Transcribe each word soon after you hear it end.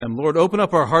And Lord, open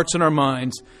up our hearts and our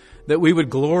minds that we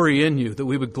would glory in you, that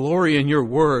we would glory in your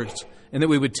words, and that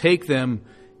we would take them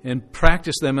and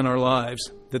practice them in our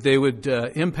lives, that they would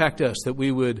impact us, that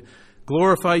we would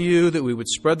glorify you, that we would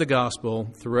spread the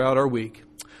gospel throughout our week.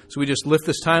 So we just lift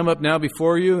this time up now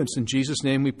before you, and it's in Jesus'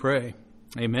 name we pray.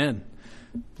 Amen.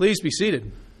 Please be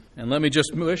seated. And let me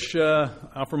just wish,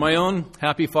 offer my own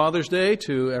happy Father's Day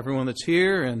to everyone that's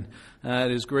here. And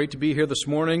it is great to be here this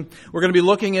morning. We're going to be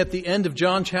looking at the end of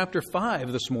John chapter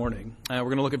 5 this morning. We're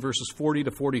going to look at verses 40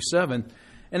 to 47.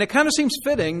 And it kind of seems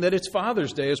fitting that it's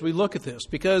Father's Day as we look at this,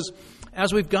 because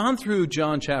as we've gone through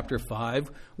John chapter 5,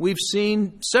 we've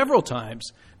seen several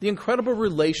times the incredible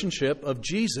relationship of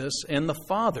Jesus and the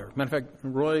Father. Matter of fact,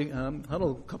 Roy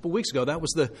Huddle a couple weeks ago, that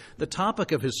was the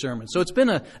topic of his sermon. So it's been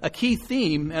a key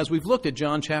theme as we've looked at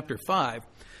John chapter 5.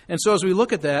 And so as we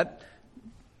look at that,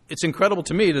 it's incredible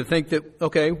to me to think that,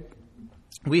 okay,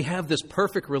 we have this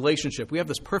perfect relationship. We have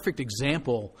this perfect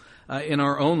example in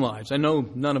our own lives. I know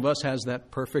none of us has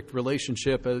that perfect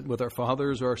relationship with our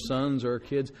fathers or our sons or our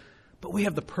kids, but we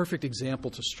have the perfect example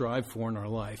to strive for in our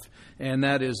life. And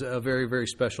that is a very, very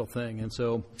special thing. And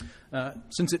so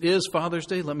since it is Father's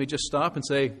Day, let me just stop and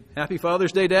say, Happy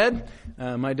Father's Day, Dad.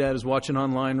 My dad is watching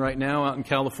online right now out in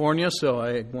California, so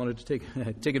I wanted to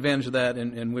take advantage of that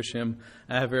and wish him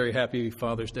a very happy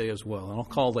Father's Day as well. And I'll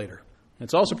call later.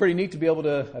 It's also pretty neat to be able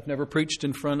to, I've never preached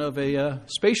in front of a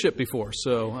spaceship before,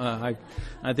 so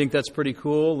I think that's pretty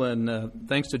cool, and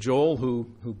thanks to Joel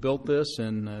who built this,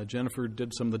 and Jennifer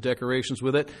did some of the decorations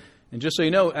with it. And just so you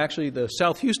know, actually the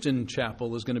South Houston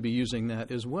Chapel is going to be using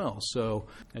that as well. So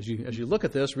as you look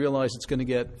at this, realize it's going to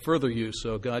get further use,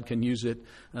 so God can use it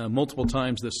multiple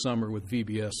times this summer with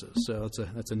VBSs, so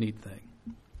that's a neat thing.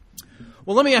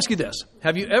 Well, let me ask you this.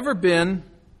 Have you ever been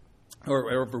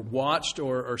or ever watched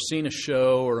or seen a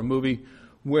show or a movie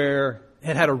where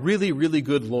it had a really, really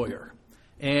good lawyer,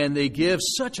 and they give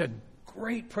such a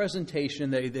great presentation,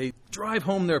 they drive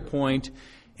home their point,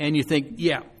 and you think,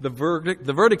 yeah, the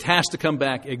verdict has to come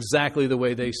back exactly the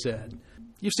way they said.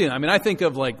 You've seen it. I mean, I think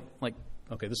of like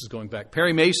okay, this is going back,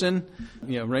 Perry Mason,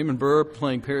 Raymond Burr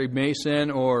playing Perry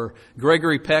Mason, or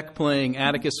Gregory Peck playing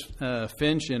Atticus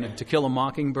Finch in To Kill a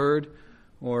Mockingbird.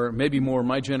 Or maybe more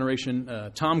my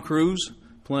generation, Tom Cruise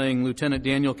playing Lieutenant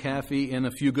Daniel Kaffee in A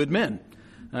Few Good Men.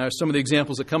 Some of the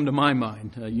examples that come to my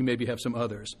mind. You maybe have some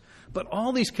others. But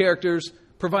all these characters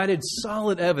provided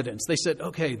solid evidence. They said,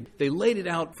 okay, they laid it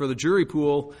out for the jury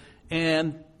pool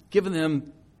and given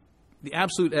them the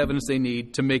absolute evidence they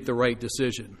need to make the right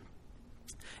decision.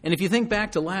 And if you think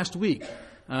back to last week,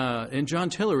 and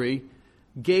John Tillery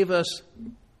gave us,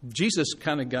 Jesus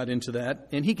kind of got into that,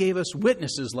 and he gave us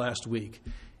witnesses last week.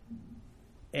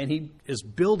 And he is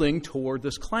building toward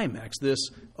this climax,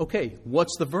 okay,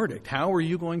 what's the verdict? How are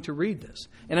you going to read this?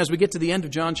 And as we get to the end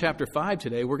of John chapter 5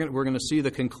 today, we're going to see the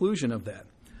conclusion of that.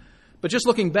 But just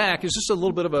looking back, it's just a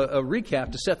little bit of a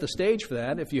recap to set the stage for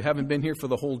that, if you haven't been here for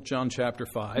the whole John chapter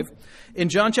 5. In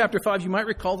John chapter 5, you might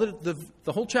recall that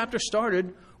the whole chapter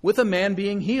started with a man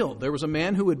being healed. There was a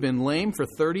man who had been lame for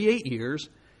 38 years,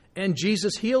 and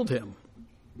Jesus healed him.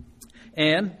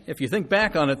 And if you think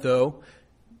back on it, though,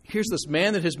 here's this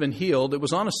man that has been healed. It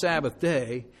was on a Sabbath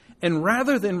day. And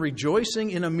rather than rejoicing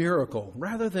in a miracle,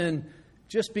 rather than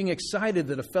just being excited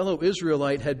that a fellow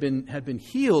Israelite had been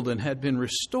healed and had been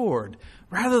restored,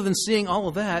 rather than seeing all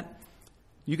of that,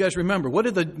 you guys remember, what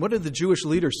did the Jewish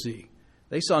leaders see?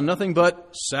 They saw nothing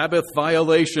but Sabbath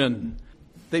violation.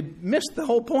 They missed the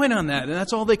whole point on that, and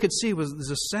that's all they could see was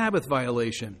a Sabbath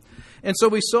violation. And so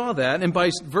we saw that, and by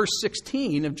verse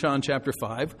 16 of John chapter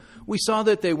 5, we saw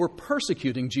that they were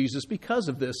persecuting Jesus because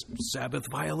of this Sabbath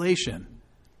violation.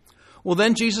 Well,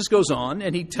 then Jesus goes on,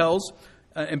 and he tells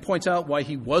and points out why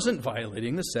he wasn't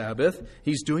violating the Sabbath.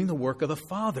 He's doing the work of the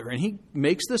Father, and he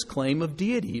makes this claim of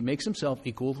deity. He makes himself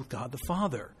equal with God the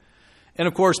Father. And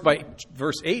of course, by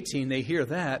verse 18, they hear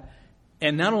that,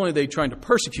 and not only are they trying to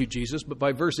persecute Jesus, but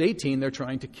by verse 18, they're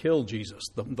trying to kill Jesus.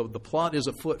 The plot is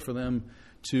afoot for them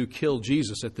to kill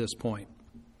Jesus at this point.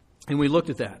 And we looked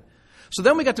at that. So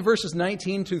then we got to verses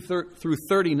 19 through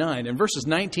 39. And verses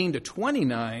 19 to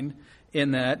 29,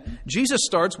 in that, Jesus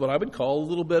starts what I would call a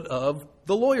little bit of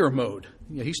the lawyer mode.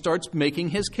 He starts making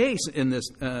his case in this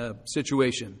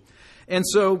situation. And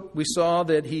so we saw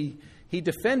that he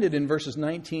defended in verses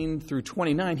 19 through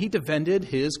 29, he defended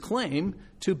his claim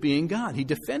to being God. He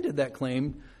defended that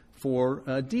claim for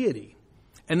deity.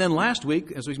 And then last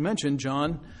week, as we mentioned,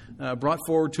 John brought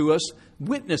forward to us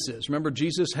witnesses. Remember,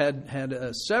 Jesus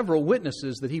had several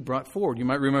witnesses that he brought forward. You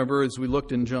might remember as we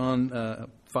looked in John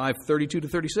 5:32 to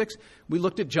 36, we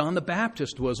looked at John the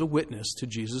Baptist was a witness to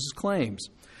Jesus' claims.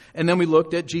 And then we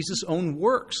looked at Jesus' own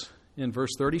works. In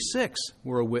verse 36,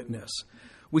 we're a witness.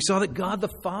 We saw that God the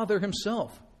Father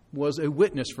himself was a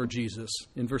witness for Jesus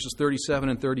in verses 37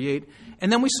 and 38.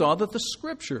 And then we saw that the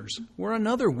Scriptures were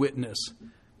another witness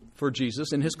for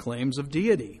Jesus in his claims of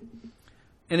deity.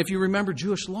 And if you remember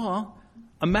Jewish law,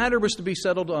 a matter was to be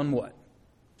settled on what?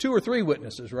 2 or 3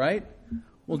 witnesses, right?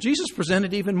 Well, Jesus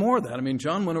presented even more of that. I mean,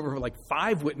 John went over like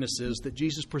 5 witnesses that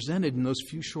Jesus presented in those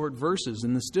few short verses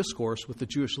in this discourse with the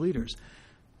Jewish leaders.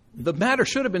 The matter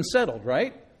should have been settled,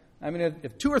 right? I mean,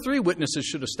 if 2 or 3 witnesses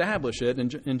should establish it,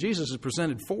 and Jesus has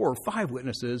presented 4 or 5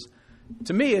 witnesses,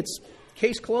 to me, it's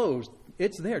case closed.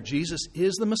 It's there. Jesus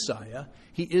is the Messiah.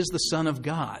 He is the Son of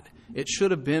God. It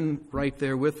should have been right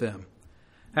there with them.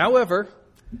 However,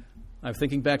 I'm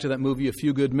thinking back to that movie, A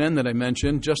Few Good Men, that I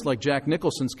mentioned, just like Jack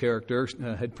Nicholson's character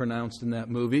had pronounced in that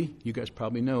movie. You guys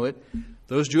probably know it.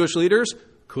 Those Jewish leaders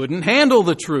couldn't handle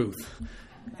the truth.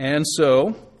 And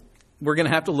so we're going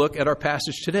to have to look at our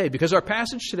passage today, because our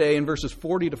passage today in verses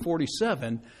 40 to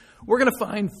 47, we're going to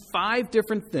find 5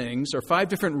 different things or 5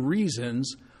 different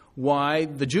reasons why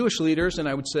the Jewish leaders, and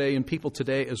I would say in people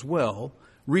today as well,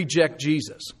 reject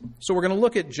Jesus. So we're going to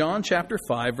look at John chapter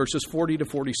 5, verses 40 to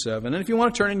 47. And if you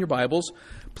want to turn in your Bibles,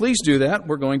 please do that.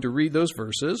 We're going to read those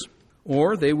verses,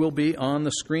 or they will be on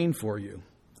the screen for you.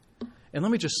 And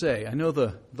let me just say, I know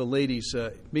the ladies,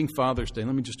 being Father's Day,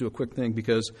 let me just do a quick thing,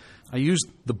 because I use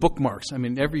the bookmarks. I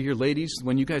mean, every year, ladies,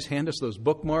 when you guys hand us those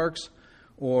bookmarks,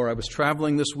 or I was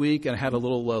traveling this week and I had a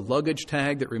little luggage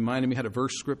tag that reminded me had a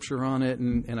verse scripture on it,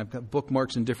 and I've got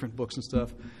bookmarks in different books and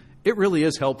stuff. It really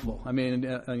is helpful. I mean,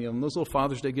 those little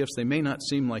Father's Day gifts, they may not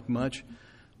seem like much,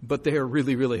 but they are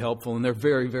really, really helpful, and they're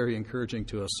very, very encouraging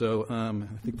to us. So I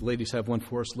think the ladies have one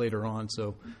for us later on.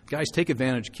 So guys, take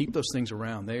advantage. Keep those things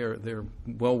around. They're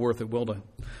well worth it, well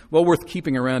worth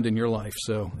keeping around in your life.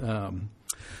 So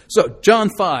John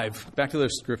 5, back to the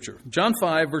scripture. John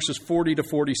 5, verses 40 to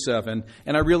 47.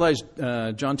 And I realized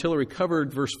John Tillery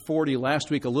covered verse 40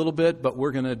 last week a little bit, but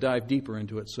we're going to dive deeper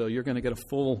into it. So you're going to get a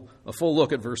full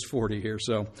look at verse 40 here.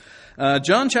 So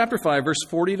John chapter 5, verse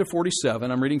 40 to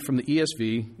 47. I'm reading from the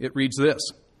ESV. It reads this: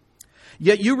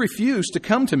 "Yet you refuse to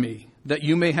come to me, that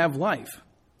you may have life.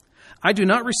 I do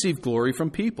not receive glory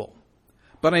from people,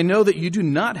 but I know that you do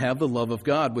not have the love of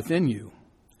God within you.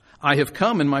 I have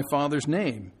come in my Father's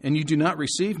name, and you do not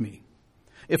receive me.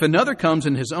 If another comes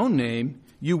in his own name,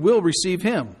 you will receive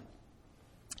him.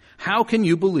 How can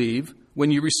you believe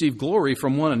when you receive glory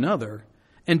from one another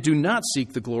and do not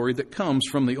seek the glory that comes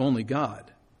from the only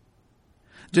God?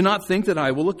 Do not think that I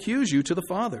will accuse you to the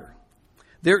Father.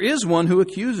 There is one who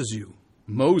accuses you,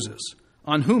 Moses,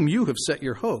 on whom you have set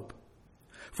your hope.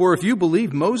 For if you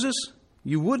believed Moses,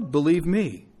 you would believe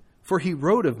me, for he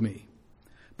wrote of me.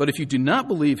 But if you do not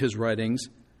believe his writings,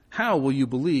 how will you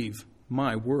believe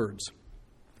my words?"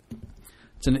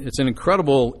 It's an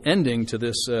incredible ending to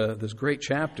this great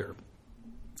chapter.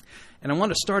 And I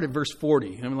want to start at verse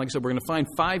 40. And like I said, we're going to find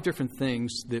 5 different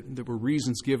things that were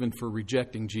reasons given for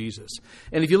rejecting Jesus.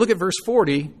 And if you look at verse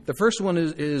 40, the first one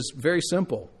is very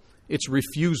simple. It's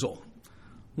refusal.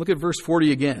 Look at verse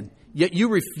 40 again. "Yet you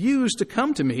refuse to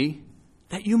come to me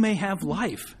that you may have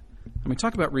life." I mean,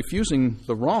 talk about refusing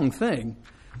the wrong thing.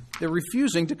 They're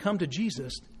refusing to come to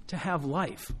Jesus to have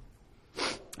life.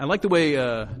 I like the way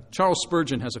Charles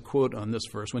Spurgeon has a quote on this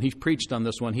verse. When he preached on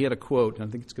this one, he had a quote, and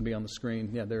I think it's going to be on the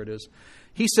screen. Yeah, there it is.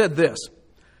 He said this: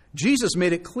 "Jesus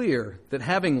made it clear that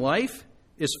having life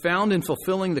is found in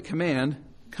fulfilling the command,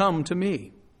 'Come to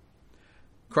me.'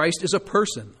 Christ is a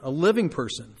person, a living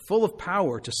person, full of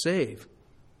power to save.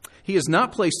 He has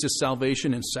not placed his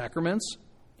salvation in sacraments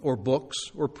or books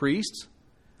or priests,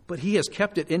 but he has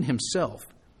kept it in himself.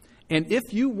 And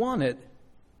if you want it,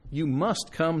 you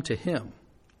must come to him."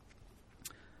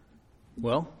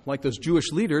 Well, like those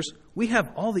Jewish leaders, we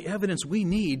have all the evidence we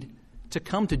need to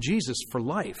come to Jesus for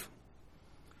life.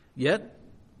 Yet,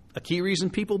 a key reason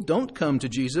people don't come to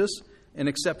Jesus and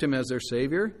accept him as their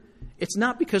Savior, it's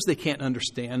not because they can't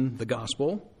understand the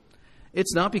gospel.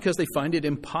 It's not because they find it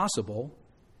impossible.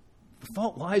 The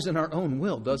fault lies in our own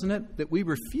will, doesn't it? That we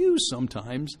refuse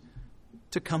sometimes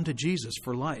to come to Jesus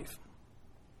for life.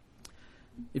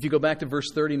 If you go back to verse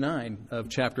 39 of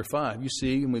chapter 5, you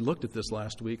see, and we looked at this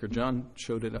last week, or John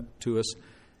showed it to us,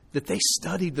 that they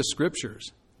studied the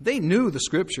Scriptures. They knew the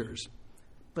Scriptures,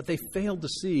 but they failed to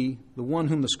see the one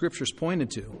whom the Scriptures pointed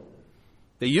to.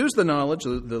 They used the knowledge,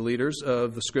 the leaders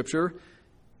of the Scripture,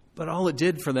 but all it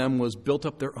did for them was built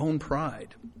up their own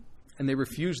pride, and they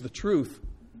refused the truth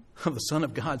of the Son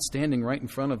of God standing right in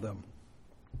front of them.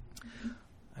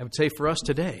 I would say for us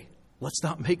today, let's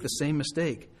not make the same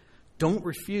mistake. Don't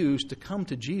refuse to come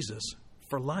to Jesus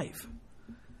for life.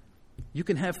 you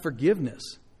can have forgiveness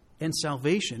and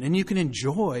salvation, and you can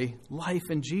enjoy life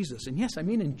in Jesus. And yes, I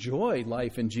mean enjoy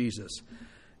life in Jesus.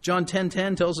 John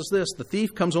 10:10 tells us this, the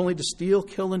thief comes only to steal,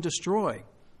 kill, and destroy.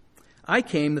 I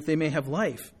came that they may have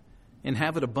life and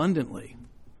have it abundantly.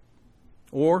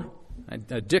 Or,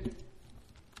 Dick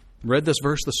read this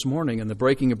verse this morning in the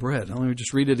breaking of bread. Let me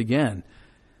just read it again.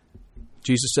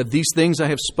 Jesus said, these things I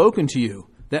have spoken to you,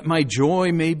 that my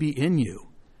joy may be in you,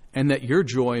 and that your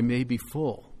joy may be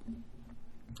full.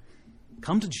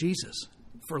 Come to Jesus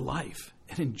for life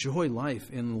and enjoy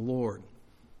life in the Lord.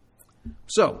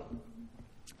 So,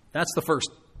 that's the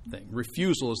first thing.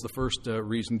 Refusal is the first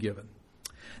reason given.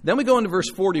 Then we go into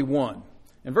verse 41.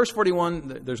 In verse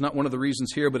 41, there's not one of the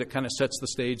reasons here, but it kind of sets the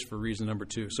stage for reason number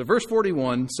 2. So verse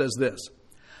 41 says this,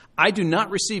 I do not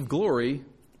receive glory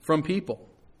from people.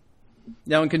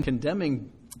 Now, in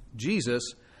condemning Jesus,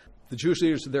 the Jewish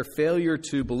leaders, their failure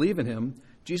to believe in him,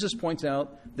 Jesus points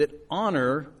out that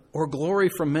honor or glory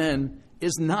from men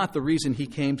is not the reason he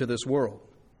came to this world.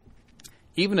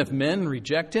 Even if men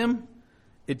reject him,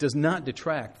 it does not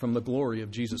detract from the glory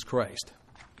of Jesus Christ.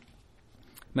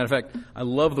 Matter of fact, I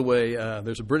love the way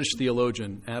there's a British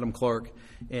theologian, Adam Clarke,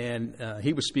 and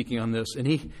he was speaking on this, and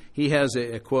he has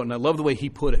a quote, and I love the way he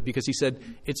put it, because he said,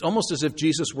 it's almost as if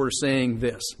Jesus were saying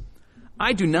this,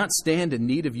 I do not stand in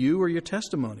need of you or your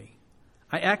testimony.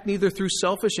 I act neither through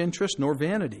selfish interest nor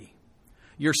vanity.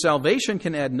 Your salvation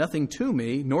can add nothing to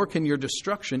me, nor can your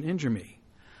destruction injure me.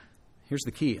 Here's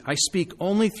the key. I speak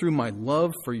only through my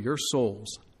love for your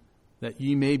souls, that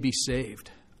ye may be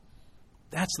saved.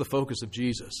 That's the focus of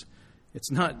Jesus.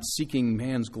 It's not seeking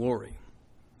man's glory.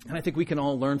 And I think we can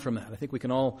all learn from that. I think we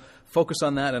can all focus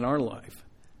on that in our life,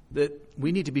 that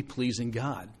we need to be pleasing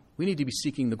God. We need to be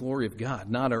seeking the glory of God,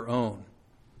 not our own.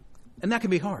 And that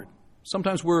can be hard.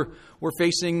 Sometimes we're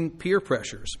facing peer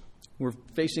pressures. We're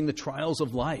facing the trials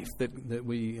of life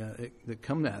that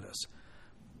come at us.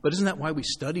 But isn't that why we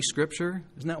study Scripture?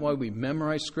 Isn't that why we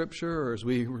memorize Scripture? Or as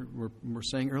we were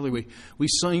saying earlier, we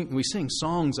sing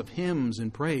songs of hymns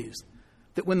and praise.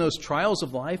 That when those trials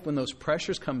of life, when those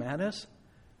pressures come at us,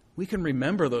 we can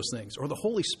remember those things. Or the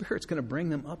Holy Spirit's going to bring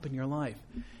them up in your life.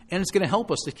 And it's going to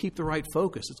help us to keep the right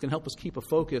focus. It's going to help us keep a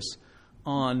focus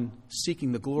on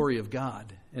seeking the glory of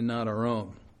God and not our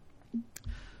own.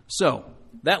 So,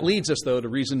 that leads us, though, to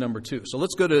reason number 2. So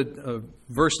let's go to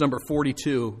verse number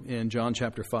 42 in John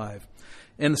chapter 5.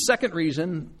 And the second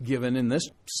reason given in this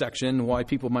section why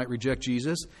people might reject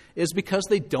Jesus is because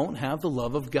they don't have the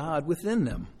love of God within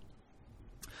them.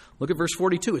 Look at verse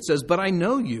 42. It says, but I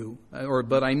know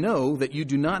that you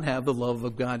do not have the love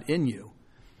of God in you.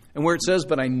 And where it says,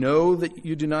 but I know that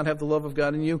you do not have the love of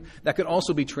God in you, that could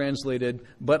also be translated,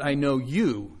 but I know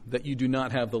you that you do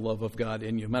not have the love of God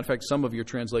in you. Matter of fact, some of your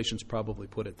translations probably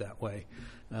put it that way.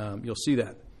 You'll see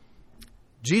that.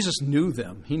 Jesus knew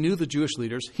them. He knew the Jewish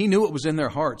leaders. He knew what was in their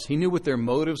hearts. He knew what their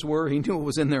motives were. He knew what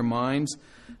was in their minds.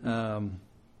 Kind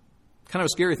of a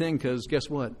scary thing, because guess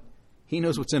what? He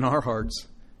knows what's in our hearts,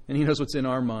 and he knows what's in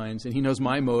our minds, and he knows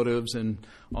my motives and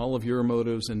all of your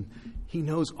motives, and he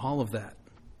knows all of that.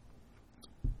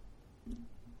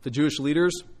 The Jewish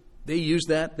leaders, they used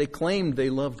that. They claimed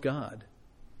they loved God.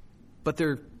 But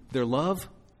their love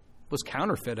was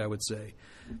counterfeit, I would say.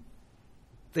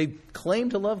 They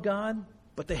claimed to love God,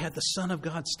 but they had the Son of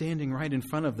God standing right in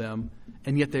front of them,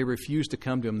 and yet they refused to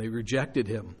come to him. They rejected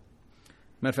him.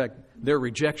 Matter of fact, their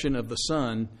rejection of the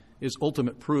Son is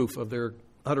ultimate proof of their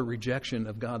utter rejection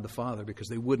of God the Father, because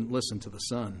they wouldn't listen to the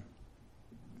Son.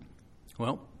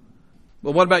 Well,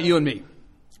 what about you and me?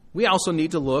 We also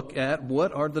need to look at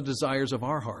what are the desires of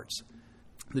our hearts.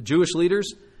 The Jewish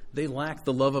leaders, they lacked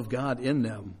the love of God in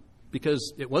them,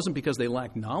 because it wasn't because they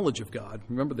lacked knowledge of God.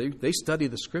 Remember, they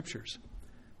studied the Scriptures.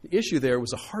 The issue there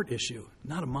was a heart issue,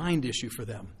 not a mind issue for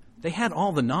them. They had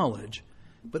all the knowledge,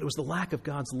 but it was the lack of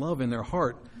God's love in their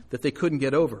heart that they couldn't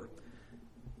get over.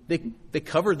 They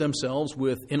covered themselves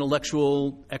with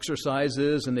intellectual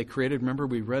exercises, and they created, remember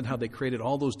we read how they created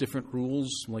all those different rules,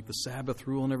 like the Sabbath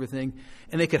rule and everything,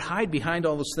 and they could hide behind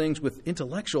all those things with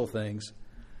intellectual things.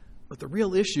 But the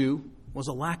real issue was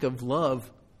a lack of love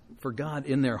for God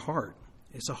in their heart.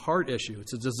 It's a heart issue.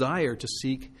 It's a desire to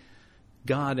seek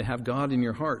God and have God in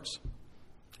your hearts.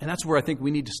 And that's where I think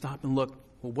we need to stop and look,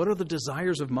 well, what are the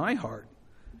desires of my heart?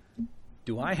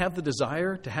 Do I have the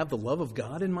desire to have the love of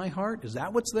God in my heart? Is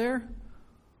that what's there?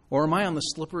 Or am I on the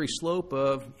slippery slope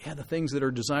of, the things that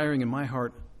are desiring in my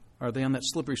heart, are they on that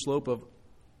slippery slope of,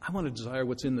 I want to desire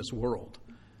what's in this world?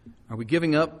 Are we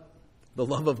giving up the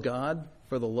love of God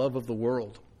for the love of the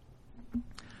world?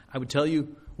 I would tell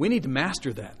you, we need to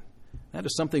master that. That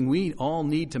is something we all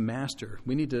need to master.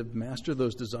 We need to master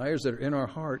those desires that are in our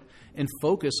heart and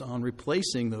focus on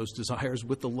replacing those desires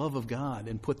with the love of God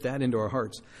and put that into our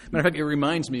hearts. Matter of fact, it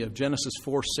reminds me of Genesis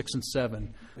 4, 6, and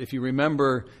 7. If you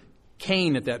remember,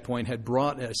 Cain at that point had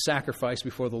brought a sacrifice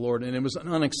before the Lord, and it was an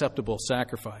unacceptable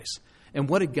sacrifice. And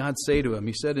what did God say to him?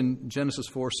 He said in Genesis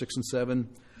 4, 6, and 7,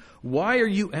 "Why are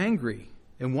you angry,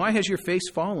 and why has your face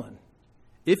fallen?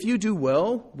 If you do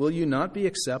well, will you not be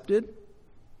accepted?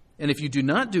 And if you do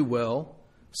not do well,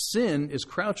 sin is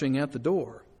crouching at the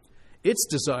door. Its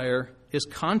desire is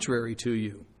contrary to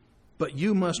you, but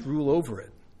you must rule over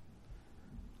it."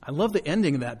 I love the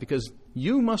ending of that because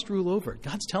you must rule over it.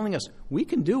 God's telling us we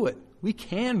can do it. We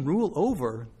can rule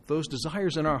over those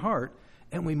desires in our heart,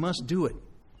 and we must do it.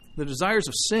 The desires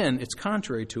of sin, it's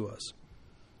contrary to us.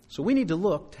 So we need to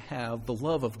look to have the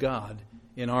love of God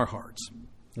in our hearts.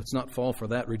 Let's not fall for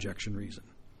that rejection reason.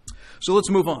 So let's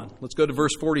move on. Let's go to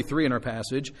verse 43 in our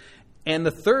passage. And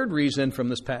the third reason from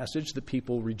this passage that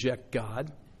people reject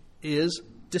God is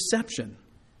deception.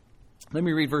 Let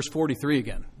me read verse 43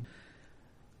 again.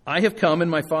 "I have come in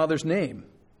my Father's name,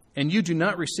 and you do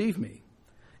not receive me.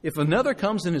 If another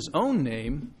comes in his own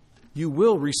name, you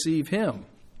will receive him."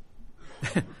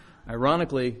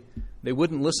 Ironically, they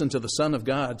wouldn't listen to the Son of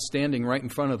God standing right in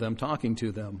front of them, talking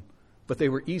to them, but they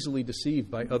were easily deceived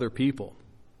by other people.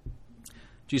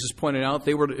 Jesus pointed out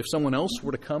if someone else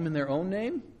were to come in their own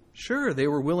name, sure, they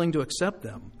were willing to accept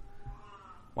them.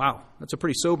 Wow, that's a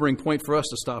pretty sobering point for us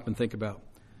to stop and think about.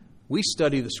 We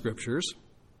study the Scriptures.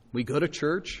 We go to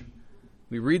church.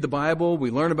 We read the Bible. We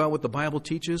learn about what the Bible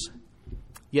teaches.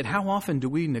 Yet how often do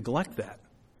we neglect that?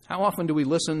 How often do we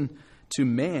listen to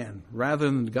man rather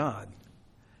than God?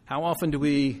 How often do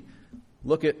we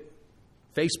look at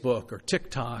Facebook or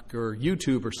TikTok or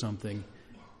YouTube or something,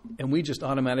 and we just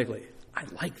automatically, I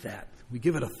like that. We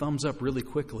give it a thumbs up really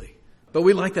quickly. But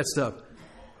we like that stuff.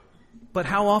 But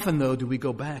how often, though, do we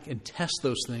go back and test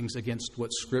those things against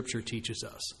what Scripture teaches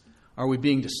us? Are we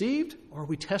being deceived, or are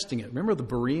we testing it? Remember the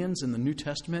Bereans in the New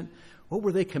Testament? What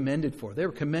were they commended for? They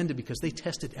were commended because they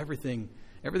tested everything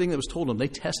that was told them. They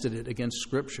tested it against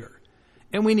Scripture.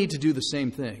 And we need to do the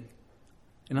same thing.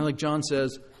 And like John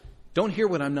says, don't hear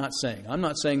what I'm not saying. I'm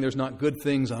not saying there's not good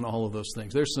things on all of those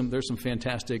things. There's some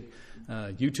fantastic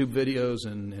YouTube videos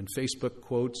and Facebook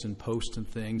quotes and posts and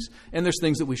things. And there's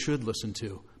things that we should listen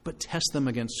to. But test them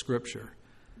against Scripture.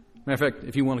 Matter of fact,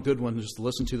 if you want a good one just to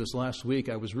listen to this last week,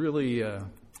 I was really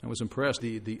impressed.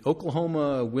 The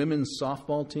Oklahoma women's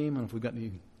softball team, I don't know if we've got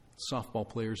any softball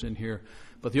players in here,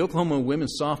 but the Oklahoma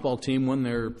women's softball team won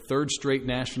their third straight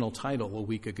national title a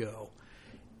week ago.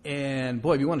 And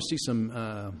boy, if you want to see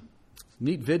some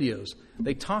neat videos,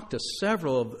 they talked to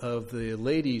several of the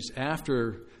ladies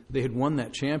after they had won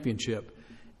that championship.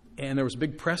 And there was a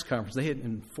big press conference.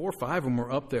 And 4 or 5 of them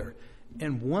were up there.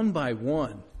 And one by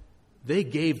one, they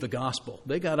gave the gospel.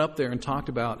 They got up there and talked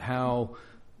about how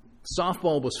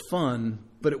softball was fun,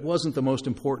 but it wasn't the most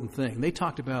important thing. They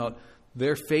talked about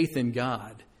their faith in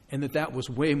God and that was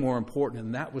way more important,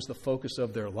 and that was the focus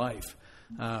of their life.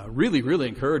 Really, really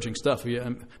encouraging stuff.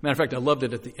 Matter of fact, I loved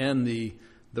it at the end.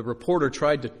 The reporter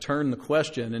tried to turn the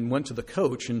question and went to the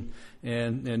coach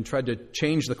and tried to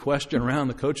change the question around.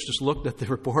 The coach just looked at the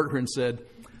reporter and said,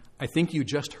 "I think you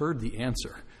just heard the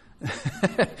answer."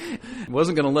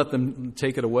 Wasn't going to let them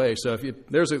take it away. So if you're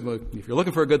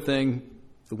looking for a good thing,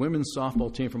 the women's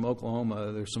softball team from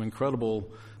Oklahoma, there's some incredible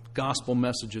gospel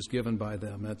messages given by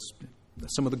them. That's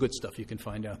some of the good stuff you can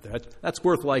find out there. That's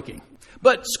worth liking.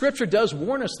 But Scripture does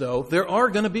warn us, though, there are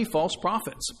going to be false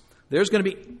prophets. There's going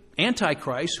to be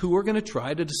antichrists who are going to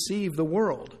try to deceive the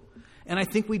world. And I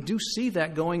think we do see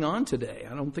that going on today.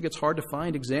 I don't think it's hard to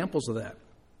find examples of that.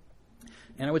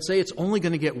 And I would say it's only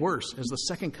going to get worse. As the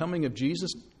second coming of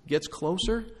Jesus gets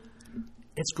closer,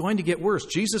 it's going to get worse.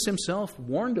 Jesus himself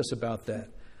warned us about that.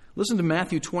 Listen to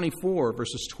Matthew 24,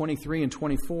 verses 23 and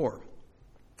 24.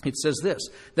 It says this,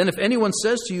 "Then if anyone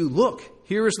says to you, 'Look,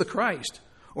 here is the Christ,'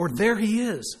 or 'There he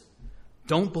is,'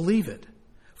 don't believe it.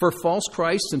 For false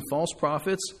Christs and false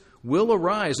prophets will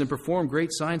arise and perform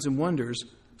great signs and wonders,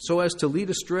 so as to lead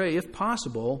astray, if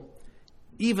possible,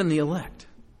 even the elect."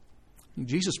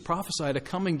 Jesus prophesied a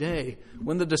coming day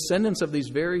when the descendants of these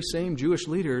very same Jewish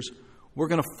leaders were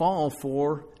going to fall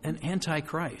for an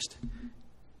antichrist.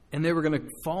 And they were going to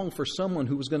fall for someone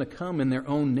who was going to come in their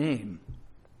own name.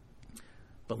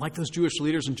 But like those Jewish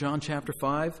leaders in John chapter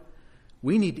 5,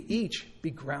 we need to each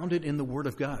be grounded in the Word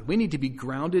of God. We need to be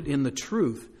grounded in the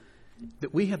truth,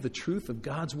 that we have the truth of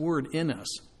God's Word in us.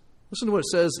 Listen to what it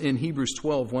says in Hebrews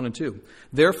 12, 1 and 2.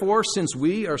 "Therefore, since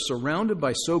we are surrounded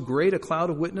by so great a cloud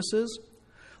of witnesses,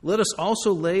 Let us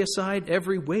also lay aside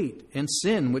every weight and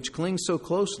sin which clings so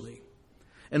closely,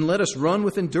 and let us run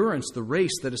with endurance the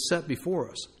race that is set before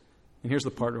us. And here's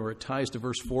the part where it ties to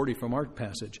verse 40 from our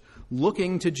passage.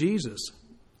 Looking to Jesus,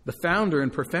 the founder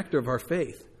and perfecter of our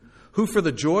faith, who for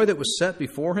the joy that was set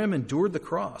before him endured the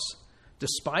cross,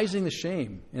 despising the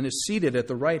shame, and is seated at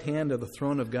the right hand of the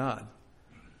throne of God.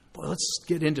 Boy, let's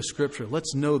get into Scripture.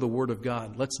 Let's know the Word of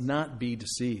God. Let's not be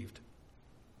deceived.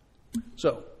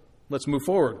 So, let's move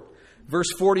forward.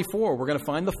 Verse 44, we're going to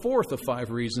find the fourth of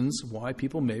 5 reasons why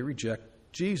people may reject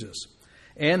Jesus.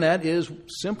 And that is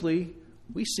simply,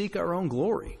 we seek our own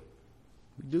glory.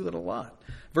 We do that a lot.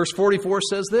 Verse 44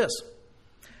 says this,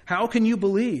 how can you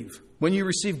believe when you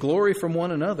receive glory from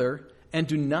one another and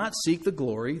do not seek the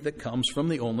glory that comes from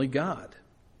the only God?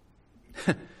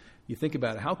 You think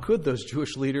about it. How could those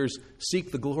Jewish leaders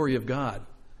seek the glory of God?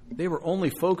 They were only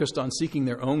focused on seeking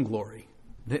their own glory.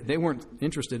 They weren't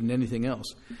interested in anything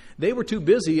else. They were too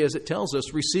busy, as it tells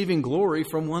us, receiving glory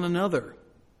from one another.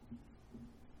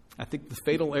 I think the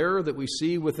fatal error that we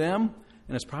see with them,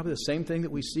 and it's probably the same thing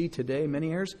that we see today,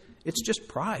 many errors, it's just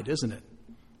pride, isn't it?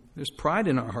 There's pride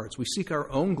in our hearts. We seek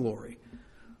our own glory.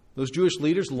 Those Jewish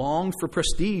leaders longed for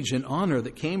prestige and honor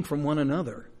that came from one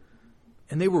another.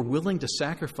 And they were willing to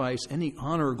sacrifice any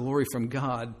honor or glory from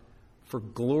God for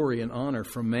glory and honor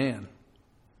from man.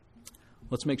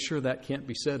 Let's make sure that can't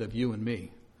be said of you and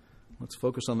me. Let's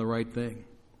focus on the right thing.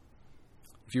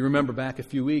 If you remember back a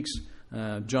few weeks,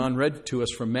 John read to us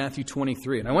from Matthew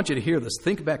 23. And I want you to hear this.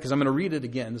 Think back, because I'm going to read it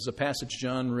again. This is a passage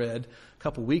John read a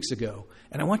couple weeks ago.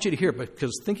 And I want you to hear it,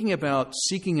 because thinking about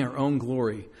seeking our own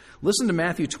glory. Listen to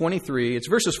Matthew 23. It's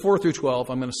verses 4 through 12.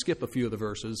 I'm going to skip a few of the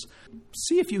verses.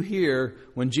 See if you hear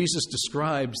when Jesus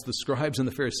describes the scribes and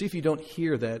the Pharisees. See if you don't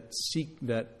hear that,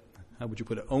 how would you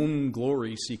put it, own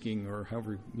glory seeking, or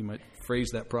however you might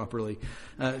phrase that properly.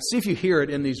 See if you hear it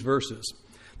in these verses.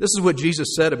 This is what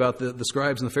Jesus said about the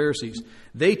scribes and the Pharisees.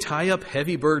 They tie up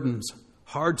heavy burdens,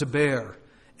 hard to bear,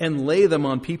 and lay them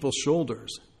on people's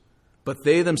shoulders, but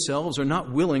they themselves are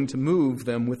not willing to move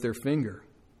them with their finger.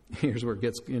 Here's where it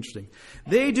gets interesting.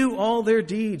 They do all their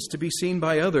deeds to be seen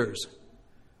by others,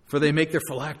 for they make their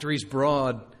phylacteries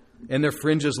broad and their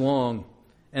fringes long,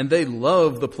 and they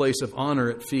love the place of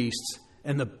honor at feasts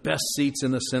and the best seats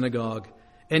in the synagogue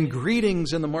and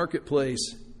greetings in the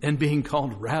marketplace and being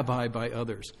called rabbi by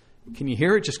others. Can you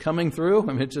hear it just coming through?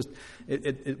 I mean,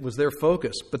 it was their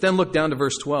focus. But then look down to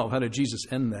verse 12. How did Jesus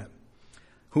end that?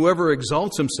 Whoever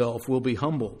exalts himself will be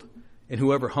humbled, and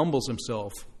whoever humbles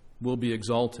himself will be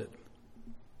exalted.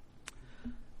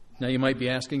 Now you might be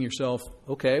asking yourself,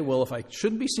 okay, well, if I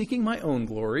shouldn't be seeking my own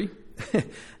glory,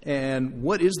 and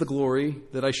what is the glory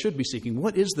that I should be seeking?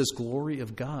 What is this glory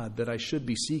of God that I should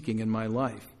be seeking in my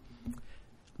life?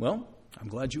 Well, I'm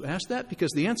glad you asked that,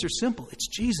 because the answer is simple. It's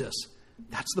Jesus.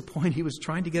 That's the point he was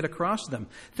trying to get across to them.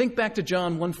 Think back to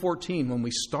John 1:14 when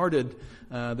we started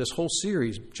this whole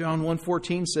series. John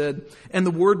 1:14 said, "And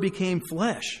the Word became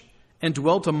flesh and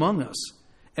dwelt among us,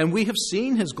 and we have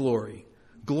seen his glory,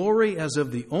 glory as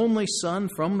of the only Son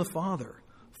from the Father,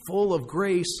 full of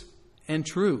grace and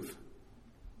truth."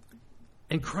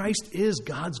 And Christ is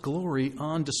God's glory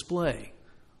on display.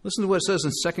 Listen to what it says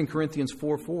in 2 Corinthians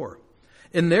 4:4.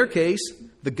 In their case,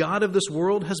 the God of this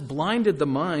world has blinded the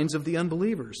minds of the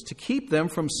unbelievers to keep them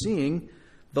from seeing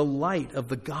the light of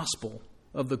the gospel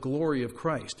of the glory of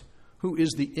Christ, who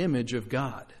is the image of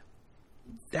God.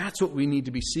 That's what we need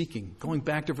to be seeking. Going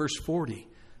back to verse 40,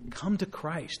 come to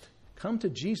Christ. Come to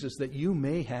Jesus that you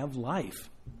may have life.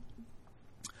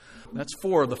 That's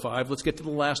 4 of the 5. Let's get to the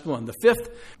last one. The 5th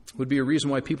would be a reason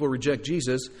why people reject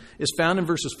Jesus, is found in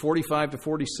verses 45 to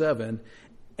 47.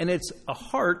 And it's a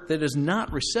heart that is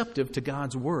not receptive to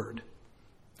God's word.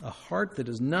 A heart that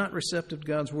is not receptive to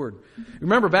God's word.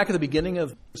 Remember back at the beginning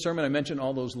of the sermon, I mentioned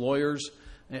all those lawyers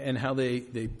and how they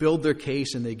build their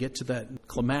case and they get to that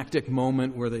climactic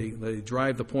moment where they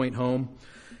drive the point home.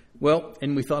 Well,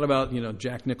 and we thought about,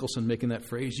 Jack Nicholson making that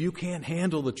phrase, "You can't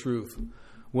handle the truth."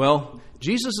 Well,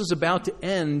 Jesus is about to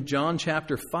end John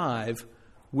chapter 5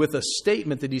 with a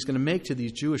statement that he's going to make to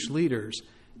these Jewish leaders.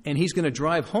 And he's going to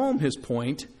drive home his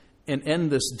point and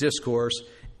end this discourse.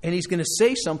 And he's going to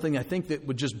say something, I think, that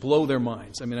would just blow their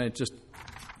minds. I mean,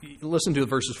 listen to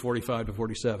verses 45 to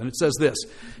 47. It says this.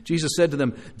 Jesus said to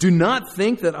them, "Do not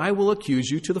think that I will accuse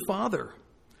you to the Father.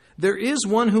 There is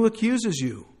one who accuses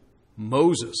you,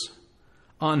 Moses,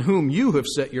 on whom you have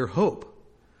set your hope.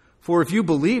 For if you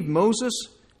believed Moses,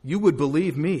 you would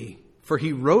believe me, for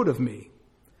he wrote of me.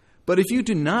 But if you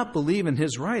do not believe in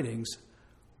his writings,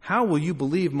 how will you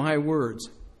believe my words?"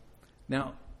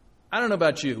 Now, I don't know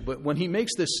about you, but when he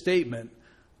makes this statement,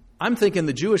 I'm thinking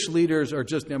the Jewish leaders are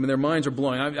just, their minds are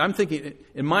blowing. I'm thinking,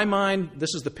 in my mind,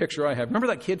 this is the picture I have. Remember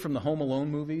that kid from the Home Alone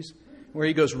movies? Where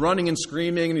he goes running and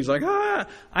screaming, and he's like, ah!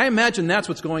 I imagine that's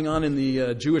what's going on in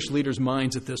the Jewish leaders'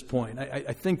 minds at this point.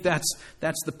 I think that's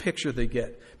the picture they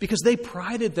get. Because they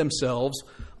prided themselves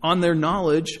on their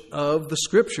knowledge of the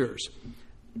Scriptures.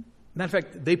 Matter of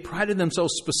fact, they prided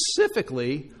themselves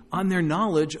specifically on their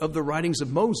knowledge of the writings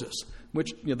of Moses,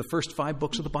 which, the first 5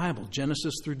 books of the Bible,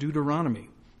 Genesis through Deuteronomy.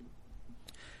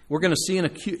 We're going to see in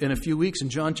a few weeks in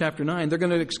John chapter 9, they're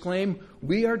going to exclaim,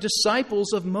 we are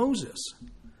disciples of Moses.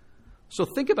 So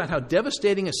think about how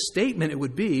devastating a statement it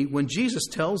would be when Jesus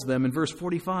tells them in verse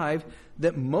 45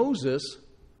 that Moses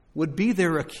would be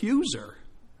their accuser.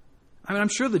 I'm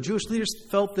sure the Jewish leaders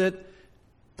felt that,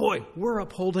 boy, we're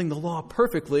upholding the law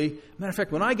perfectly. Matter of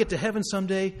fact, when I get to heaven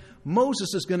someday,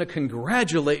 Moses is going to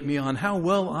congratulate me on how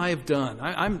well I've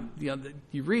done.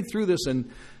 You read through this,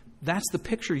 and that's the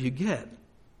picture you get.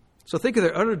 So think of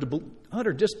their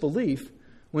utter disbelief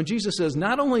when Jesus says,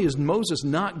 not only is Moses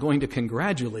not going to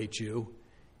congratulate you,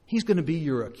 he's going to be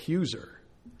your accuser.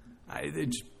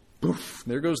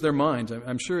 There goes their minds.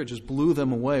 I'm sure it just blew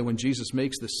them away when Jesus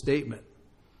makes this statement.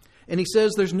 And he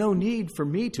says, there's no need for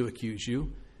me to accuse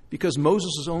you because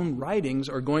Moses' own writings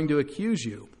are going to accuse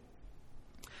you.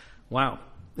 Wow.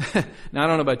 Now, I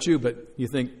don't know about you, but you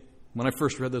think, when I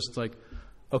first read this, it's like,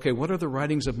 okay, what are the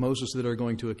writings of Moses that are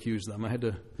going to accuse them? I had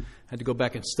to go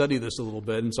back and study this a little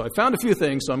bit. And so I found a few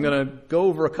things. So I'm going to go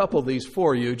over a couple of these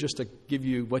for you just to give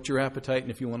you what's your appetite.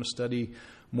 And if you want to study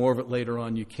more of it later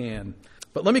on, you can.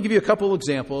 But let me give you a couple of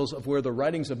examples of where the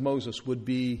writings of Moses would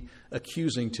be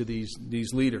accusing to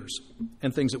these leaders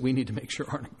and things that we need to make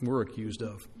sure we're accused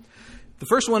of. The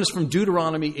first one is from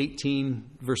Deuteronomy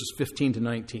 18, verses 15 to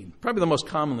 19. Probably the most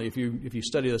commonly, if you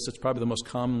study this, it's probably the most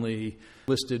commonly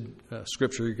listed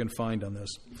scripture you can find on this.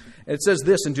 And it says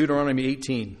this in Deuteronomy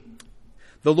 18.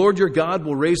 The Lord your God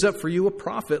will raise up for you a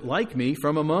prophet like me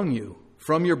from among you,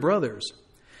 from your brothers.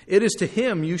 It is to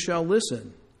him you shall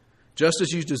listen. Just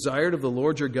as you desired of the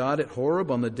Lord your God at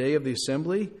Horeb on the day of the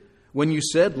assembly, when you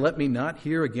said, let me not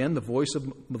hear again the voice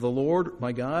of the Lord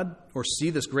my God, or see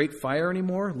this great fire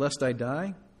anymore, lest I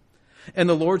die. And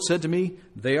the Lord said to me,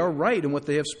 they are right in what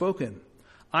they have spoken.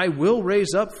 I will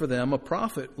raise up for them a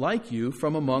prophet like you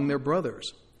from among their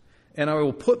brothers. And I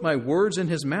will put my words in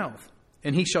his mouth,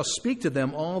 and he shall speak to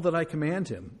them all that I command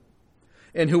him.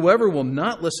 And whoever will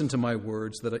not listen to my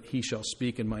words that he shall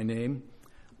speak in my name,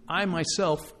 I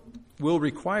myself will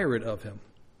require it of him.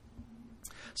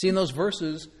 See, in those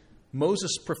verses,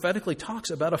 Moses prophetically talks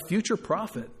about a future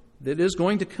prophet that is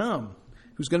going to come,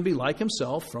 who's going to be like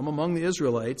himself from among the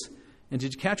Israelites. And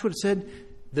did you catch what it said?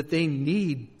 That they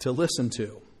need to listen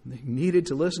to. They needed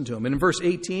to listen to him. And in verse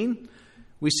 18,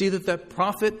 we see that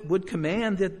prophet would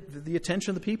command the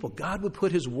attention of the people. God would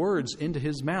put his words into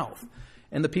his mouth,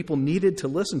 and the people needed to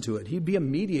listen to it. He'd be a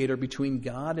mediator between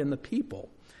God and the people.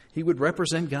 He would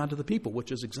represent God to the people,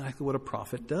 which is exactly what a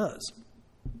prophet does.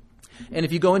 And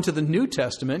if you go into the New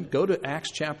Testament, go to Acts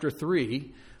chapter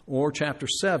 3 or chapter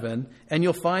 7, and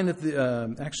you'll find that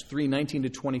the Acts 3, 19 to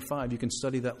 25, you can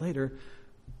study that later.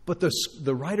 But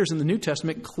the writers in the New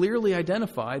Testament clearly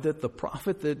identify that the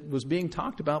prophet that was being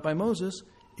talked about by Moses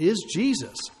is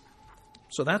Jesus.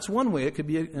 So that's one way it could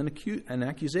be an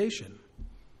accusation.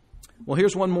 Well,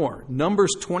 here's one more. Numbers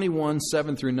 21,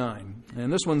 7 through 9.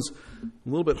 And this one's a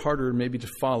little bit harder maybe to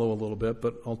follow a little bit,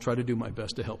 but I'll try to do my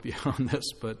best to help you on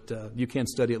this. But you can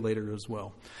study it later as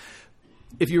well.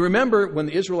 If you remember when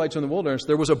the Israelites were in the wilderness,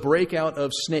 there was a breakout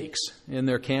of snakes in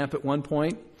their camp at one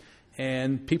point,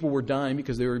 and people were dying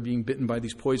because they were being bitten by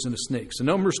these poisonous snakes. So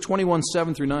Numbers 21,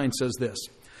 7 through 9 says this.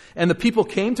 And the people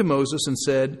came to Moses and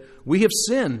said, we have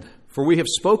sinned, for we have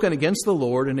spoken against the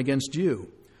Lord and against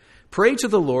you. Pray to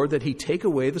the Lord that he take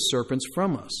away the serpents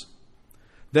from us.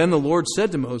 Then the Lord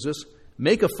said to Moses,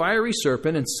 make a fiery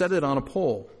serpent and set it on a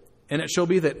pole. And it shall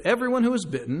be that everyone who is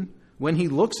bitten, when he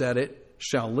looks at it,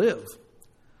 shall live.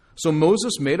 So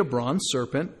Moses made a bronze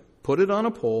serpent, put it on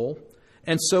a pole,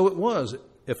 and so it was.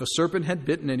 If a serpent had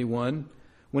bitten anyone,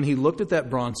 when he looked at that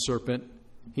bronze serpent,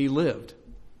 he lived.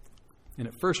 And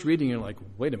at first reading, you're like,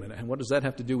 wait a minute, what does that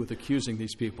have to do with accusing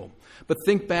these people? But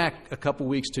think back a couple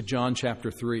weeks to John chapter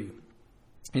 3.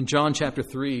 In John chapter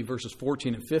 3, verses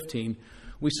 14 and 15,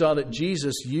 we saw that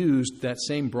Jesus used that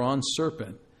same bronze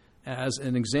serpent as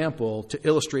an example to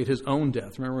illustrate his own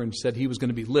death. Remember when he said he was going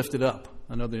to be lifted up,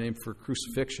 another name for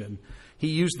crucifixion. He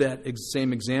used that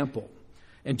same example.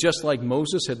 And just like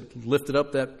Moses had lifted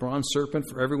up that bronze serpent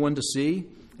for everyone to see,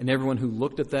 and everyone who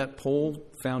looked at that pole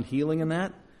found healing in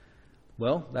that,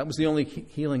 well, that was the only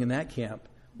healing in that camp.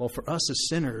 Well, for us as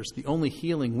sinners, the only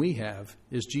healing we have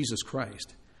is Jesus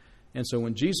Christ. And so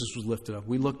when Jesus was lifted up,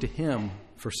 we look to him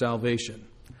for salvation.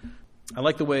 I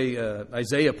like the way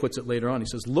Isaiah puts it later on. He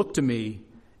says, "Look to me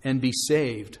and be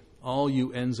saved, all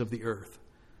you ends of the earth."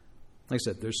 Like I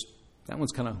said, that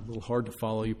one's kind of a little hard to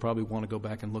follow. You probably want to go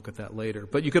back and look at that later.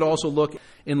 But you could also look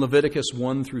in Leviticus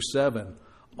 1 through 7,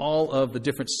 all of the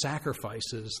different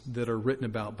sacrifices that are written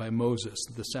about by Moses,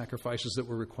 the sacrifices that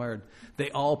were required. They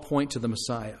all point to the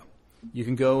Messiah. You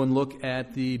can go and look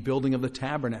at the building of the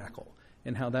tabernacle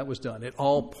and how that was done. It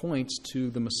all points to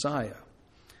the Messiah.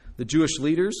 The Jewish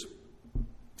leaders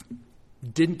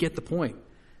didn't get the point.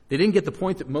 They didn't get the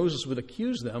point that Moses would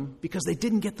accuse them because they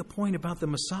didn't get the point about the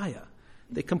Messiah.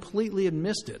 They completely had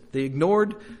missed it. They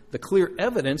ignored the clear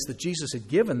evidence that Jesus had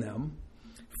given them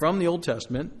from the Old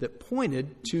Testament that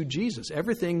pointed to Jesus.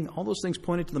 Everything, all those things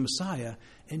pointed to the Messiah,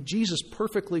 and Jesus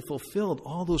perfectly fulfilled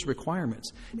all those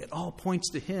requirements. It all points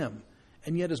to him.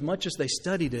 And yet, as much as they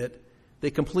studied it, they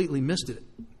completely missed it.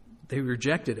 They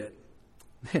rejected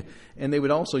it. And they would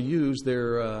also use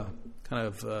their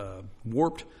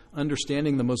warped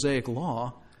understanding of the Mosaic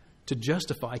law to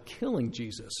justify killing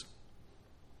Jesus.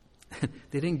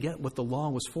 They didn't get what the law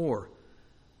was for.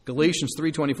 Galatians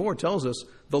 3:24 tells us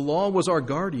the law was our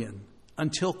guardian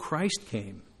until Christ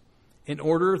came, in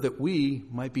order that we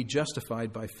might be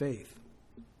justified by faith.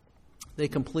 They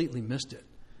completely missed it.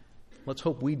 Let's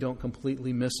hope we don't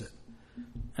completely miss it.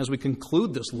 As we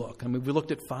conclude this look, we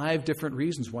looked at 5 different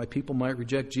reasons why people might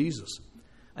reject Jesus.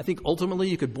 I think ultimately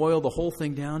you could boil the whole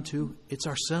thing down to it's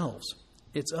ourselves.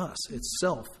 It's us. It's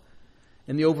self.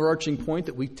 And the overarching point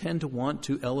that we tend to want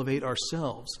to elevate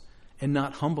ourselves and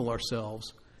not humble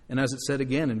ourselves. And as it said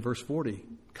again in verse 40,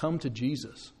 come to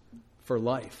Jesus for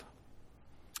life.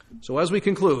 So as we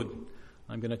conclude,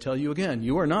 I'm going to tell you again,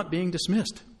 you are not being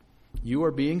dismissed. You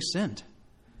are being sent.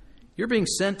 You're being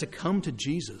sent to come to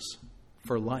Jesus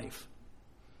for life.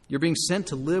 You're being sent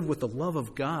to live with the love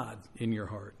of God in your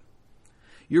heart.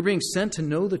 You're being sent to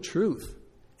know the truth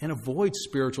and avoid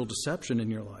spiritual deception in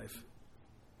your life.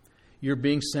 You're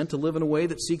being sent to live in a way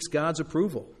that seeks God's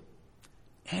approval.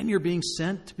 And you're being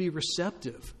sent to be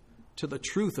receptive to the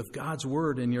truth of God's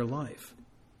word in your life.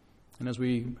 And as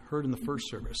we heard in the first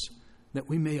service, that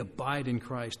we may abide in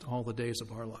Christ all the days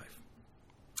of our life.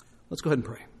 Let's go ahead and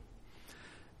pray.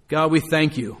 God, we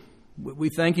thank you. We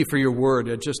thank you for your word.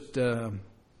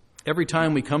 Every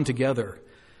time we come together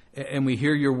and we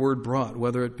hear your word brought,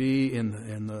 whether it be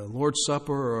in the Lord's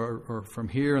Supper or from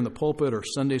here in the pulpit or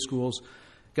Sunday schools,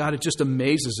 God, it just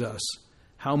amazes us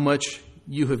how much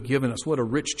you have given us. What a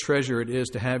rich treasure it is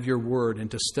to have your word and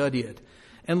to study it.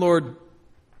 And Lord,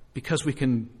 because we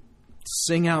can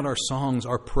sing out our songs,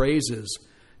 our praises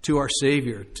to our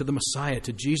Savior, to the Messiah,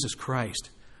 to Jesus Christ,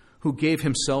 who gave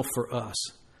himself for us.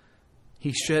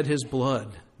 He shed his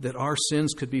blood that our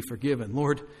sins could be forgiven.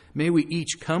 Lord, may we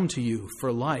each come to you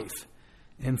for life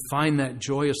and find that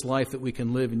joyous life that we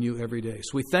can live in you every day.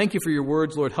 So we thank you for your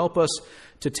words. Lord, help us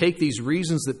to take these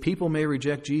reasons that people may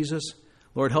reject Jesus.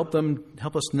 Lord, help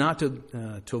us not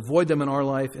to avoid them in our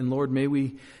life. And Lord, may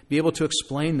we be able to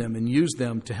explain them and use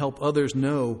them to help others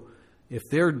know if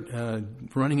they're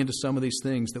running into some of these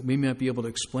things, that we might be able to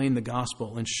explain the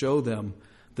gospel and show them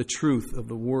the truth of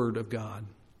the word of God.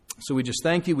 So we just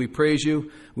thank you. We praise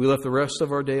you. We lift the rest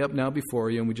of our day up now before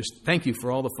you. And we just thank you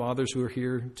for all the fathers who are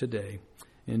here today.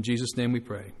 In Jesus' name we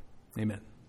pray. Amen.